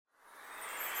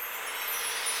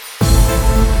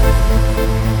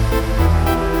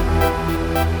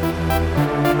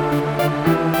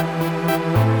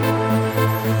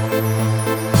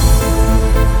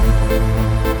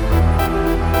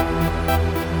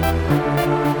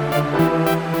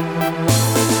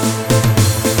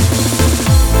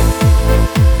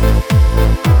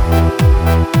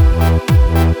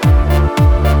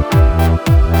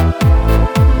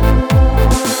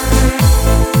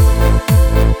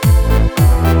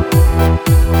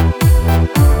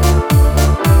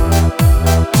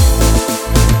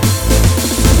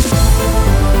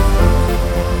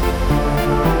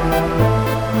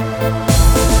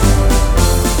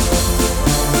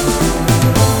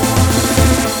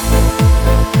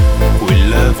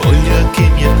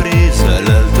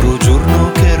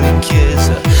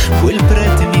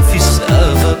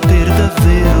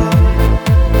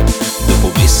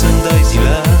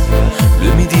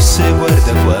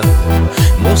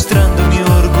mostrandomi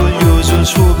orgoglioso il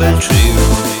suo bel cibo.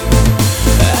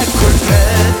 Ecco il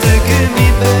prete che mi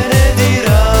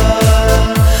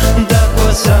benedirà,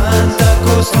 d'acqua santa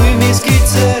costui mi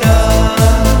schizzerà.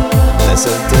 La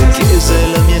santa chiesa è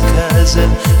la mia casa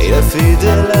e la fede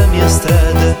è la mia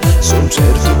strada, son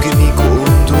certo che mi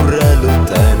condurrà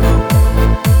lontano.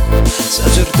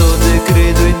 Sacerdote,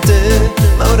 credo in te,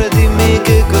 ma ora dimmi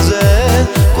che cos'è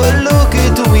quello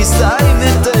che tu mi stai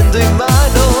mettendo in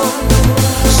mano.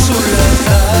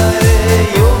 Sull'altare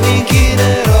io mi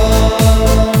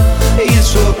inchinerò, il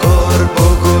suo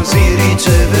corpo così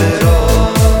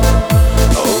riceverò.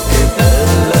 Oh, che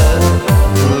bella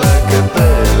la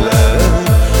cappella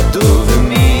dove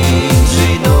mi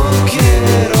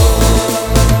inginocchierò.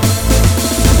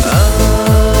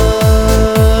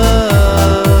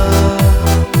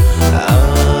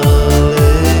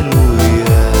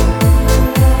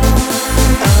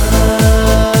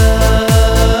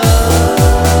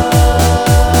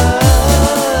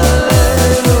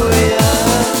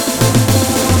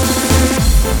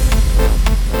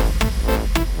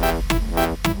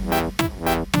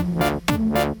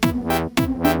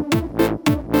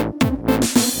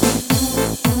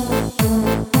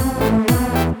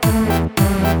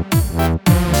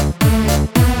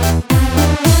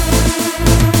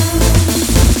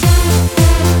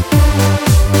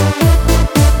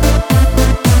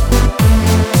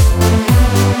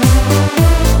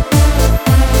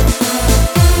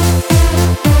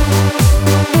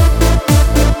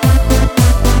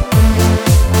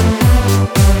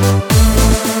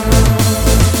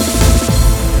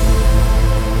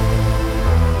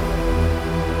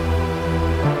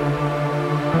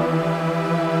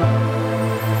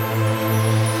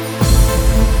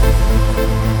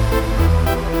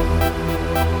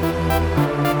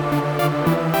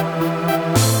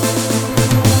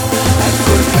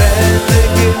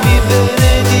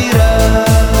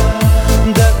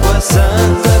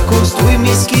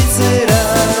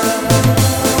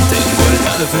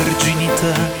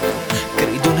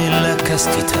 Credo nella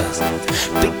castità,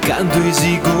 peccando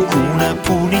esigo una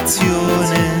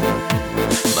punizione.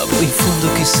 Ma poi in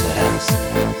fondo chi sarà?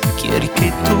 Chiedi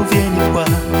che tu vieni qua,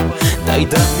 dai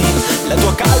dammi la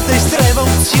tua calda estrema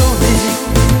unzione.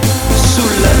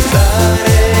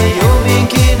 Sull'altare io mi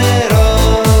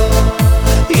inchinerò,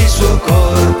 il suo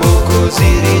corpo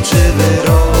così riceverò.